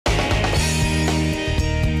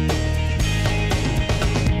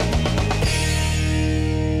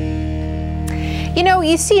You know,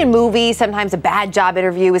 you see in movies, sometimes a bad job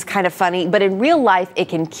interview is kind of funny, but in real life, it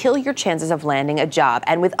can kill your chances of landing a job.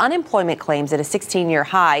 And with unemployment claims at a 16-year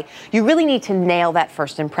high, you really need to nail that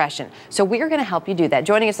first impression. So we're going to help you do that.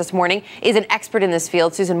 Joining us this morning is an expert in this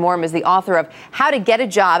field. Susan Morem is the author of How to Get a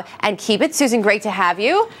Job and Keep It. Susan, great to have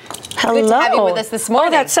you. Hello. Good to have you with us this morning.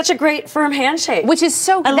 Oh, that's such a great firm handshake. Which is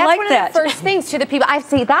so good. That's one of the first things to the people. I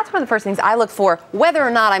see, that's one of the first things I look for, whether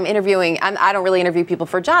or not I'm interviewing. I don't really interview people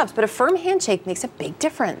for jobs, but a firm handshake makes a big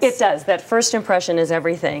difference. It does. That first impression is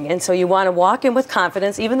everything. And so you want to walk in with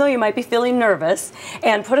confidence, even though you might be feeling nervous,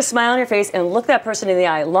 and put a smile on your face and look that person in the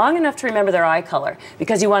eye long enough to remember their eye color,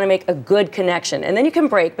 because you want to make a good connection. And then you can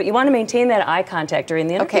break, but you want to maintain that eye contact during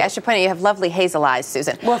the interview. Okay, I should point out you have lovely hazel eyes,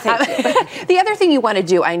 Susan. Well, thank you. The other thing you want to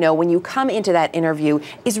do, I know, when you come into that interview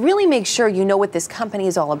is really make sure you know what this company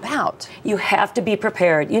is all about. You have to be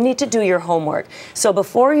prepared. You need to do your homework. So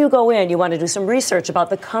before you go in, you want to do some research about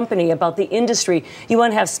the company, about the industry. You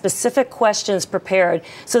want to have specific questions prepared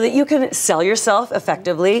so that you can sell yourself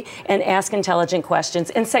effectively and ask intelligent questions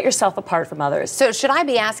and set yourself apart from others. So should I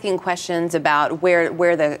be asking questions about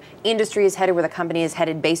where the industry is headed, where the company is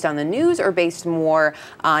headed, based on the news, or based more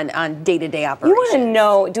on day-to-day operations? You want to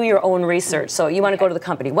know, do your own research. So you want to go to the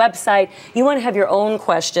company website. You want to have your own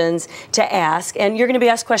questions to ask, and you're going to be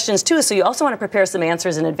asked questions too, so you also want to prepare some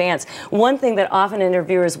answers in advance. One thing that often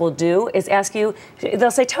interviewers will do is ask you,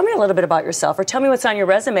 they'll say, tell me a little bit about yourself, or tell me what's on your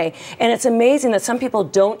resume. And it's amazing that some people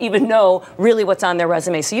don't even know really what's on their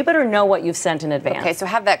resume, so you better know what you've sent in advance. Okay, so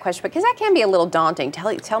have that question, because that can be a little daunting.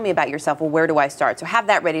 Tell me about yourself. Well, where do I start? So have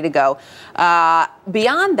that ready to go.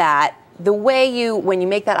 Beyond that, the way when you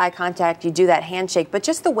make that eye contact, you do that handshake, but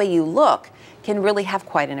just the way you look can really have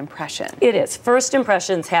quite an impression. It is. First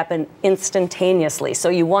impressions happen instantaneously, so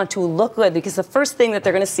you want to look good, because the first thing that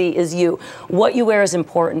they're going to see is you. What you wear is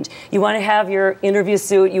important. You want to have your interview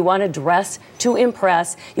suit. You want to dress to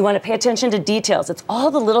impress. You want to pay attention to details. It's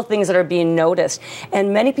all the little things that are being noticed.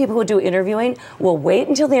 And many people who do interviewing will wait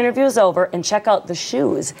until the interview is over and check out the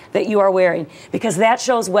shoes that you are wearing, because that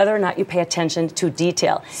shows whether or not you pay attention to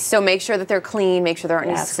detail. So make sure that they're clean, make sure there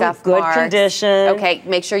aren't any scuff good marks. Condition. Okay,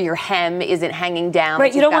 make sure your hem isn't hanging down.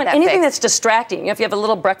 Right, you don't want anything that's distracting. If you have a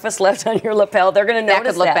little breakfast left on your lapel, they're going to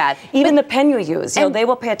notice that. Could look bad. Even the pen you use, they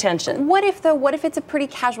will pay attention. What if it's a pretty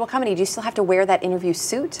casual company? Do you still have to wear that interview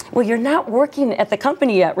suit? Well, you're not working at the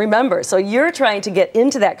company yet, remember. So you're trying to get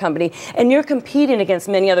into that company, and you're competing against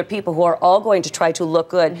many other people who are all going to try to look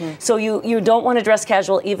good. Mm-hmm. So you don't want to dress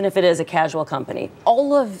casual, even if it is a casual company.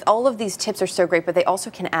 All of these tips are so great, but they also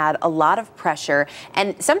can add a lot of pressure.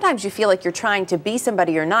 And sometimes you feel like you're trying to be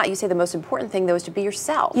somebody you're not. You say the most important thing, though, is to be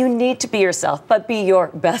yourself. You need to be yourself, but be your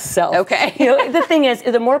best self. Okay. The thing is,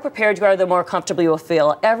 the more prepared you are, the more comfortable you will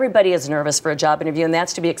feel. Everybody is nervous for a job interview, and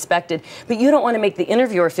that's to be expected. But you don't want to make the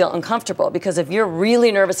interviewer feel uncomfortable, because if you're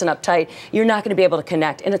really nervous and uptight, you're not going to be able to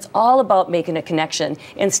connect. And it's all about making a connection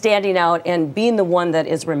and standing out and being the one that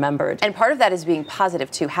is remembered. And part of that is being positive,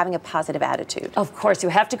 too, having a positive attitude. Of course, you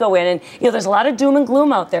have to go in, and there's a lot of doom and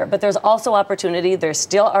gloom out there, but there's also opportunity. There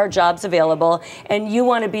still are jobs available, and you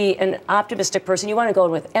want to be an optimistic person. You want to go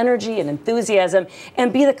in with energy and enthusiasm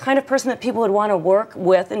and be the kind of person that people would want to work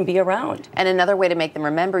with and be around. And another way to make them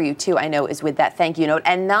remember you, too, I know, is with that thank you note,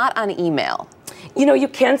 and not on email. You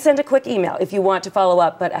can send a quick email if you want to follow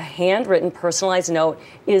up, but a handwritten, personalized note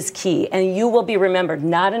is key, and you will be remembered.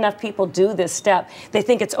 Not enough people do this step. They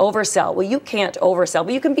think it's oversell. Well, you can't oversell,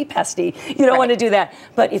 but you can be pesky. You don't want to do that.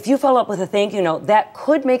 But if you follow up with a thank you note, that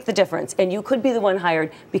could make the difference, and you could be the one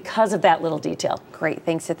hired because of that little detail. Great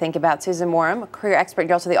things to think about. Susan Morem, a career expert.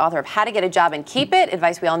 You're also the author of How to Get a Job and Keep It,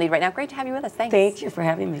 advice we all need right now. Great to have you with us. Thanks. Thank you for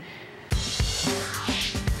having me.